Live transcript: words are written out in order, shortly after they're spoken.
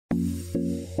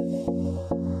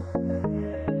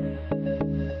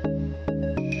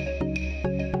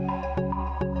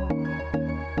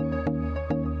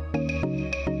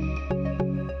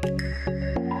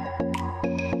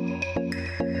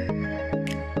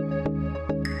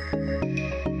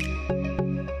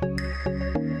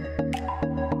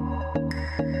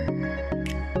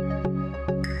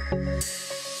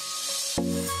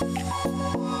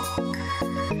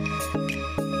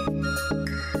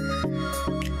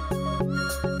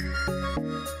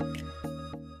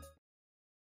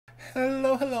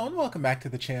Hello, and welcome back to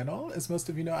the channel. As most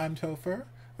of you know, I'm Topher.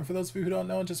 And for those of you who don't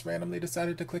know and just randomly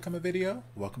decided to click on the video,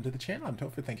 welcome to the channel. I'm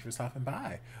Topher. Thank you for stopping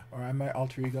by. Or I'm my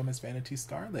alter ego, Miss Vanity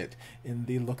Scarlet, in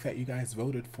the look that you guys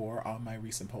voted for on my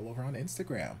recent poll over on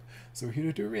Instagram. So we're here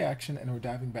to do a reaction, and we're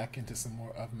diving back into some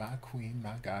more of my queen,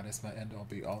 my goddess, my end all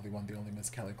be all, the one, the only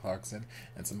Miss Kelly Clarkson,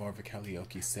 and some more of a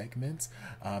Kellyoke segments.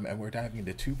 And we're diving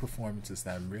into two performances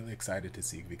that I'm really excited to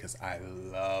see because I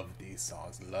love these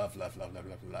songs. Love, love, love, love,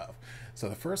 love, love. So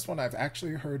the first one I've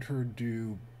actually heard her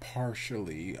do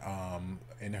partially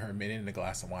in her Minute in a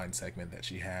Glass of Wine segment that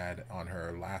she had on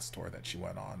her last tour that she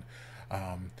went on.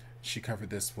 She covered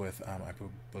this with I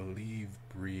believe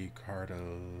Brie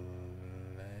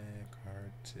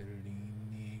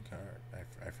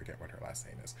I forget what her last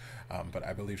name is, but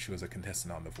I believe she was a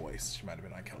contestant on The Voice. She might have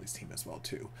been on Kelly's team as well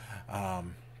too.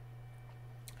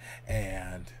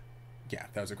 And yeah,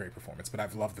 that was a great performance, but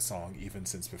I've loved the song even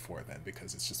since before then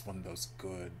because it's just one of those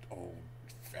good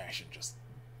old-fashioned, just,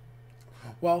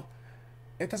 well,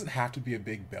 it doesn't have to be a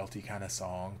big belty kind of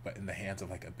song, but in the hands of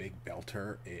like a big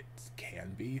belter it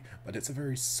can be. But it's a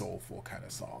very soulful kind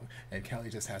of song, and Kelly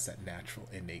just has that natural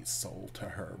innate soul to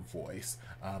her voice.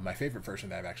 My favorite version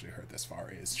that I've actually heard this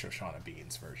far is Shoshana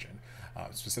Bean's version,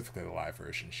 specifically the live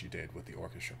version she did with the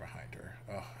orchestra behind her.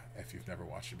 If you've never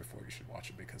watched it before, you should watch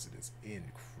it because it is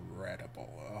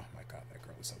incredible. Oh my god, that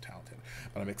girl is so talented.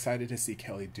 But I'm excited to see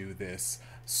Kelly do this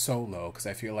solo because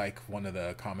I feel like one of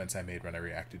the comments I made when I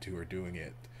reacted to her doing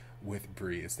it with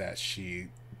Brie is that she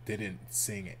didn't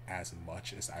sing it as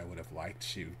much as I would have liked.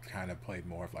 She kind of played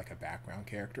more of like a background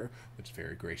character, which is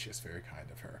very gracious, very kind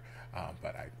of her.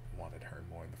 But I wanted her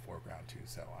more in the foreground too,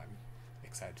 so I'm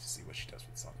excited to see what she does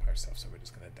with the song by herself. So we're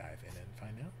just going to dive in and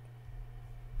find out.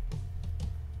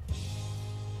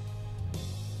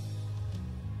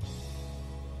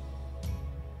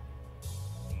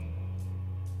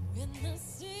 When the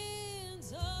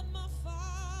sins of my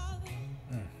father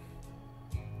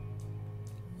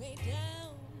way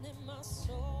down in my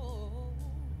soul,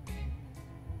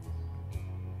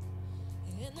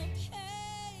 and the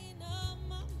pain of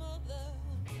my mother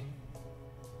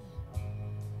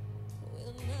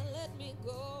will not let me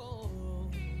go.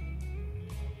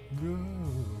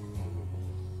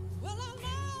 Well, I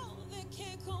know they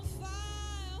can't come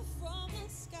fire from the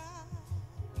sky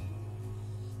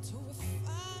to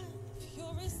refine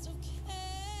purest of case.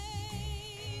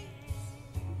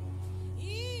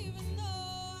 Even though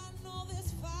I know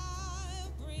this fire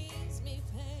brings me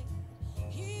pain,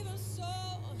 even so,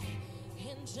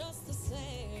 and just the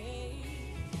same,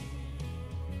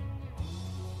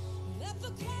 let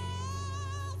the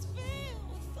clouds fill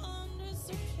with thunderous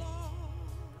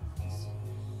applause,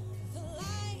 the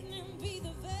lightning be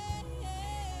the veil.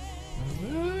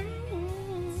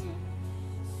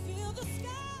 Fill the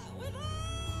sky with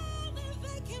all that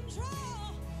they can draw.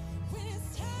 When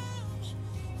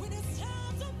it's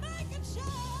time to make a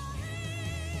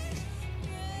change,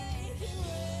 make it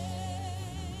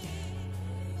rain,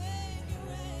 make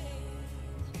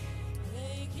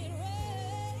it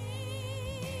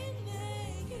rain,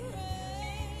 make it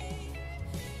rain,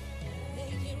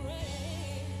 make it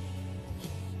rain,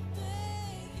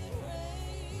 make it rain, make it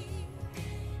rain,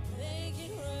 make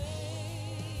it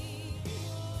rain.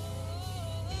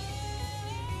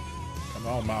 Come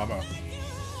on, mama.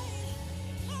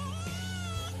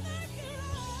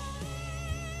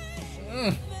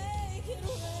 Make it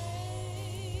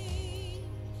rain,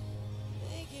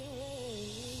 make it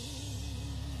rain.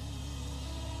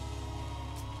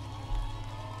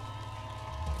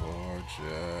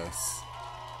 Gorgeous.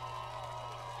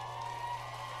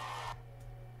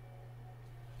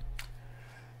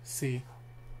 See,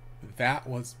 that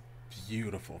was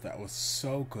beautiful. That was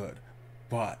so good.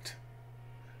 But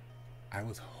I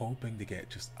was hoping to get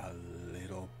just a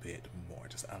little bit more,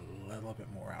 just a little bit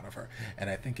more out of her. And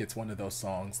I think it's one of those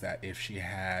songs that if she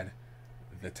had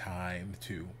the time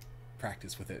to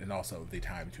practice with it and also the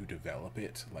time to develop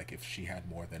it, like if she had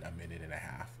more than a minute and a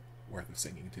half worth of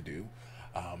singing to do,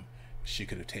 she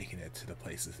could have taken it to the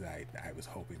places that I was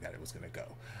hoping that it was going to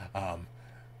go.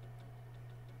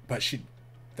 But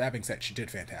that being said, she did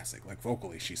fantastic. Like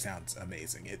vocally, she sounds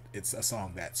amazing. It's a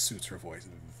song that suits her voice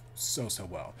so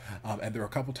well. And there were a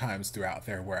couple times throughout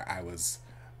there where I was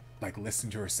like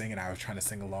listening to her sing and I was trying to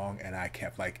sing along, and I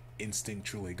kept like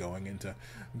instinctually going into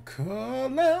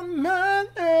call out my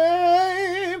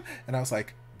name, and I was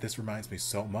like, this reminds me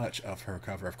so much of her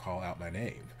cover of Call Out My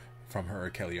Name from her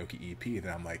Kellyoke EP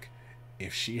that I'm like,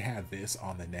 if she had this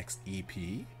on the next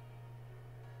EP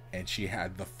and she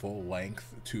had the full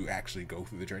length to actually go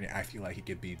through the journey, I feel like it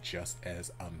could be just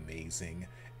as amazing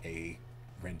a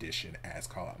rendition as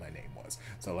Call Out My Name was.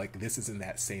 So like this is in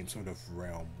that same sort of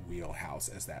realm wheelhouse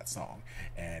as that song.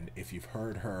 And if you've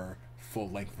heard her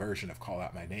full-length version of Call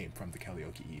Out My Name from the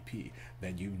Kellyoke EP,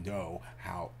 then you know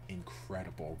how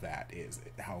incredible that is,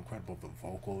 how incredible the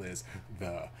vocal is,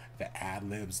 the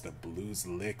ad-libs, the blues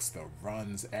licks, the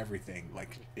runs, everything.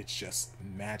 Like it's just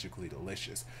magically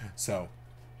delicious. So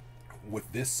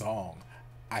with this song,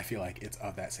 I feel like it's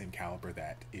of that same caliber,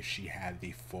 that if she had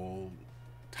the full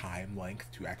time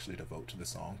length to actually devote to the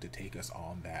song, to take us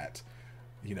on that,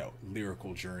 you know,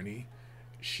 lyrical journey,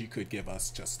 she could give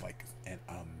us just like an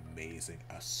amazing,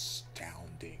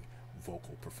 astounding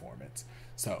vocal performance.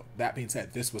 So that being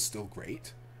said, this was still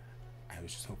great. I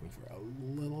was just hoping for a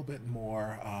little bit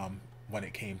more when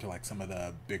it came to like some of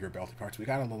the bigger belty parts. We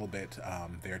got a little bit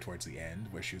there towards the end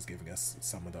where she was giving us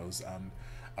some of those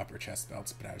upper chest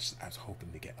belts, but I was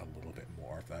hoping to get a little bit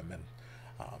more of them. And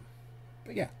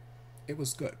but yeah, it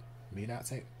was good. I'm not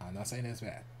saying it's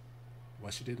bad.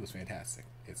 What she did was fantastic.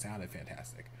 It sounded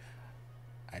fantastic.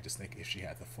 I just think if she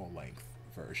had the full length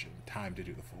version, time to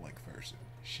do the full length version,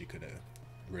 she could have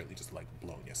really just like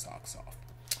blown your socks off.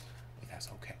 But that's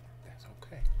okay. That's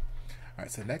okay. All right,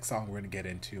 so the next song we're going to get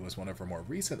into is one of her more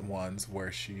recent ones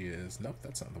where she is... Nope,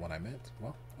 that's not the one I meant.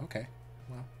 Well, okay.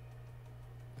 Well,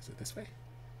 is it this way?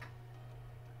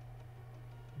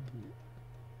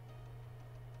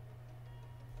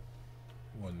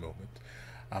 One moment.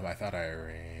 I thought I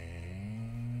arranged...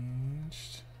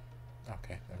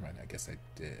 Okay, never mind. I guess I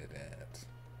didn't.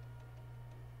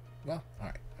 Well,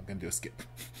 alright. I'm going to do a skip.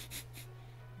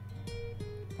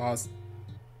 Pause.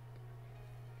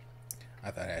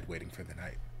 I thought I had Waiting for the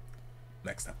Night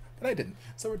next up, but I didn't.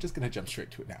 So we're just going to jump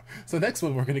straight to it now. So next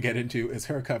one we're going to get into is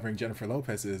her covering Jennifer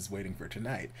Lopez's Waiting for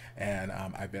Tonight. And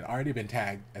I've already been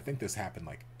tagged. I think this happened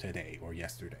like today or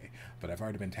yesterday, but I've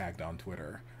already been tagged on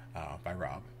Twitter by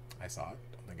Rob. I saw it.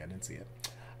 Don't think I didn't see it.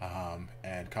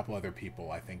 And a couple other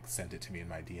people, I think, sent it to me in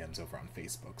my DMs over on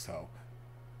Facebook. So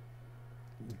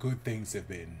good things have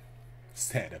been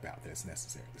said about this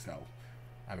necessarily. So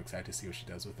I'm excited to see what she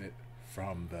does with it.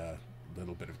 From the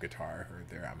little bit of guitar I heard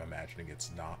there, I'm imagining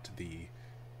it's not the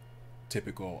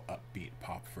typical upbeat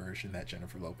pop version that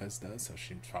Jennifer Lopez does. So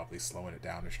she's probably slowing it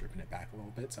down or stripping it back a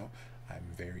little bit. So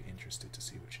I'm very interested to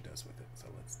see what she does with it. So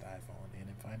let's dive on in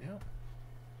and find out.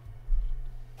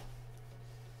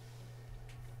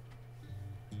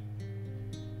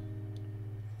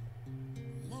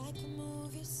 Like a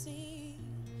movie scene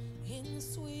in the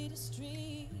sweetest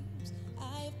dreams,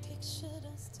 I have pictured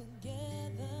us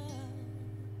together.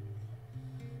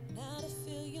 Now to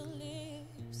feel your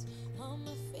lips on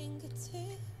my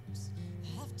fingertips, I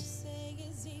have to say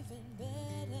is even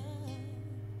better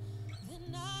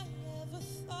than I ever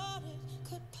thought it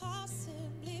could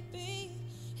possibly be.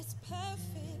 It's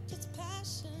perfect, it's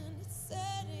passion, it's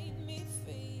setting me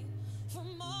free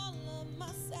from all of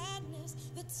my sadness,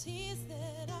 the tears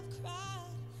that I've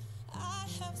cried. I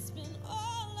have spent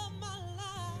all of my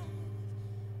life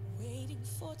waiting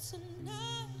for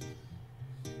tonight.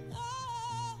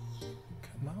 Oh,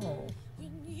 Come on.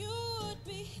 when you would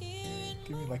be here in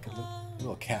Give me my like a arms,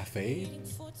 little cafe. waiting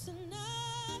for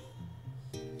tonight.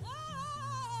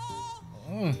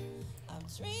 Oh,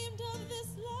 I've dreamed of this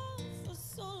love for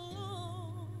so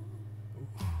long.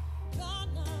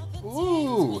 Gone are the days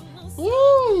Ooh. when no Ooh.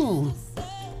 silence was said.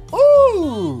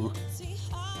 Ooh. Empty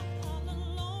heart all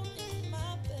alone in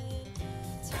my bed.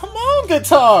 Come on,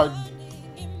 guitar.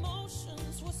 Turning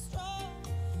emotions were strong.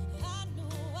 I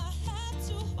knew I had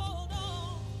to hold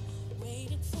on.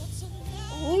 Waiting for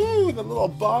tonight. Ooh, the little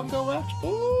bongo action.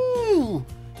 Ooh.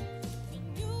 When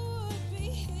you would be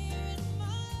here in my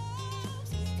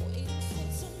arms. Waiting for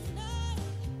tonight.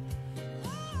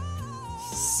 Oh,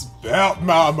 Spout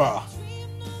mama.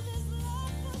 dreamed of this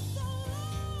love for so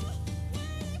long.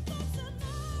 Waiting for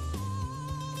tonight.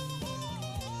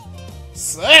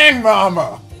 Sing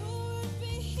mama. You would be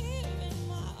here in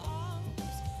my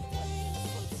arms, waiting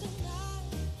for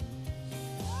tonight.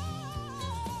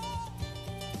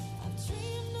 I've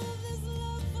dreamed of this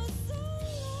love for so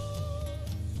long,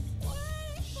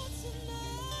 waiting for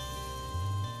tonight.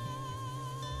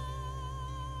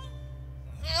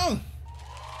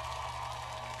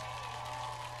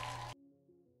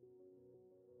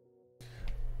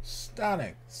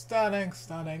 Stunning, stunning,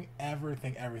 stunning,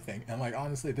 everything. And like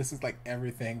honestly, this is like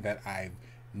everything that I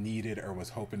needed or was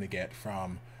hoping to get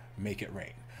from Make It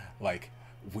Rain. Like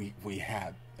we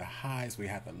had the highs, we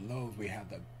had the lows, we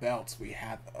had the belts, we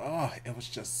had it was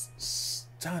just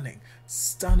stunning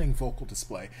vocal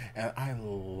display. And I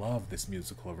love this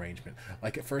musical arrangement.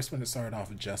 Like at first when it started off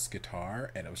with just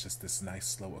guitar and it was just this nice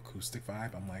slow acoustic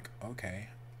vibe, I'm like, okay,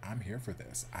 I'm here for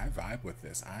this. I vibe with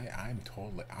this.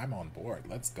 I'm on board.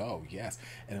 Let's go. Yes.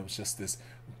 And it was just this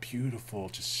beautiful,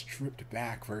 just stripped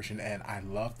back version. And I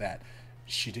love that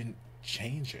she didn't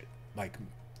change it. Like,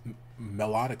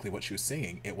 melodically, what she was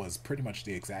singing, it was pretty much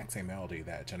the exact same melody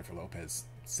that Jennifer Lopez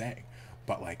sang.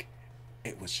 But like,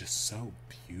 it was just so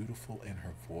beautiful in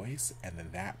her voice, and then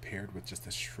that paired with just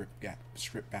a stripped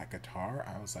back guitar,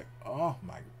 I was like, oh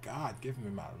my God, give me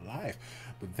my life.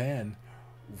 But then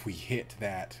we hit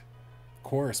that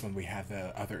chorus when we had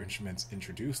the other instruments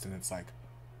introduced, and it's like,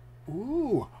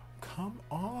 ooh, come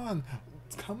on,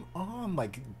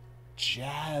 like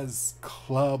jazz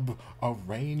club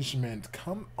arrangement,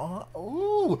 come on,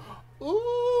 ooh,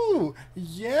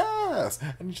 yes.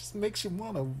 And it just makes you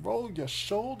want to roll your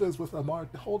shoulders with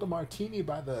hold a martini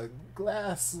by the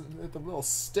glass at the little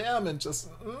stem, and just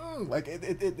like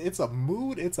it's a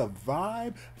mood, it's a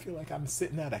vibe. I feel like I'm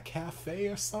sitting at a cafe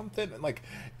or something, and like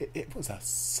it was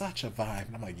such a vibe,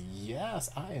 and I'm like,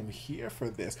 yes, I am here for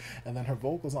this. And then her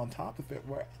vocals on top of it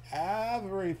were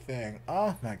everything.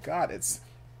 Oh my God, it's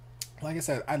like I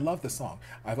said, I love the song.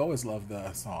 I've always loved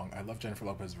the song. I love Jennifer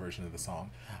Lopez's version of the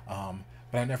song,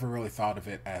 but I never really thought of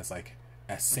it as like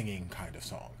a singing kind of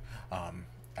song.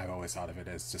 I've always thought of it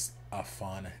as just a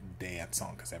fun dance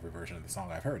song, because every version of the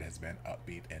song I've heard has been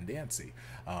upbeat and dancey.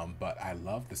 But I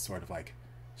love this sort of like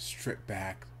strip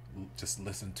back, just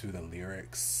listen to the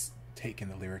lyrics, taking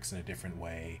the lyrics in a different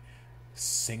way,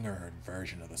 singer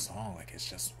version of the song. Like, it's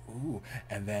just ooh.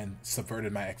 And then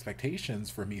subverted my expectations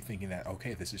for me thinking that,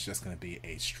 okay, this is just going to be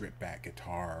a stripped back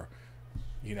guitar,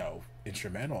 you know,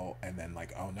 instrumental, and then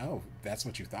like, oh no, that's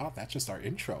what you thought, that's just our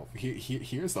intro.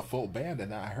 Here's the full band.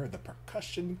 And then I heard the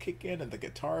percussion kick in, and the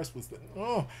guitarist was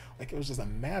like, it was just a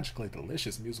magically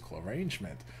delicious musical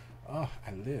arrangement. Oh,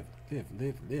 I live,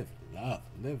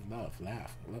 love,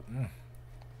 laugh,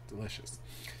 delicious.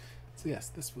 So yes,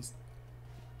 this was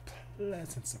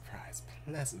pleasant surprise.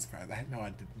 I had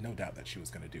no doubt that she was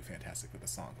going to do fantastic with the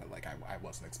song, but like, I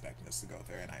wasn't expecting this to go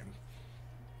there, and I'm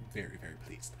very, very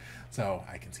pleased. So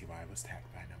I can see why I was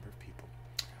tagged by a number of people.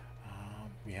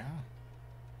 Yeah,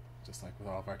 just like with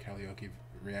all of our Kellyoke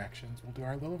reactions, we'll do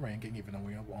our little ranking, even though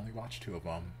we only watched 2 of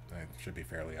them. It should be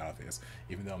fairly obvious.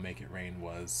 Even though Make It Rain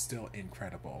was still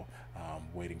incredible,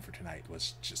 Waiting for Tonight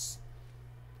was just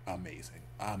amazing.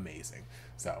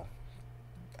 So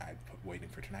I'd put Waiting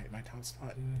for Tonight in my top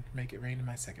spot and Make It Rain in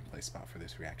my second place spot for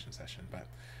this reaction session. But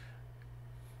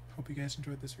hope you guys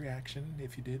enjoyed this reaction.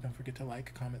 If you did, don't forget to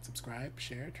like, comment, subscribe,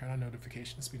 share, turn on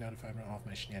notifications to be notified when all of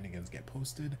my shenanigans get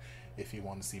posted. If you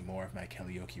want to see more of my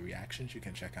Kellyoke reactions, you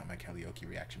can check out my Kellyoke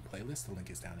reaction playlist. The link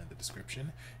is down in the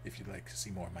description. If you'd like to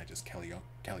see more of my just Kelly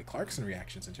Clarkson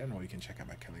reactions in general, you can check out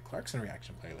my Kelly Clarkson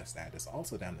reaction playlist. That is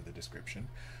also down in the description.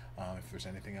 If there's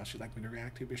anything else you'd like me to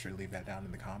react to, be sure to leave that down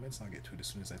in the comments, and I'll get to it as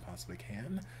soon as I possibly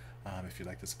can. If you'd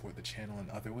like to support the channel in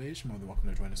other ways, you're more than welcome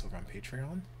to join us over on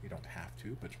Patreon. You don't have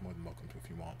to, but you're more than welcome to if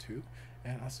you want to.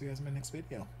 And I'll see you guys in my next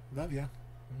video. Love ya.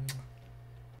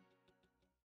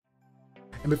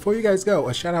 And before you guys go,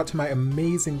 a shout out to my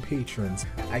amazing patrons.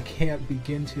 I can't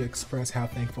begin to express how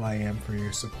thankful I am for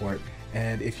your support.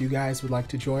 And if you guys would like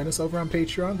to join us over on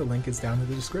Patreon, the link is down in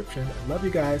the description. Love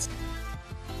you guys.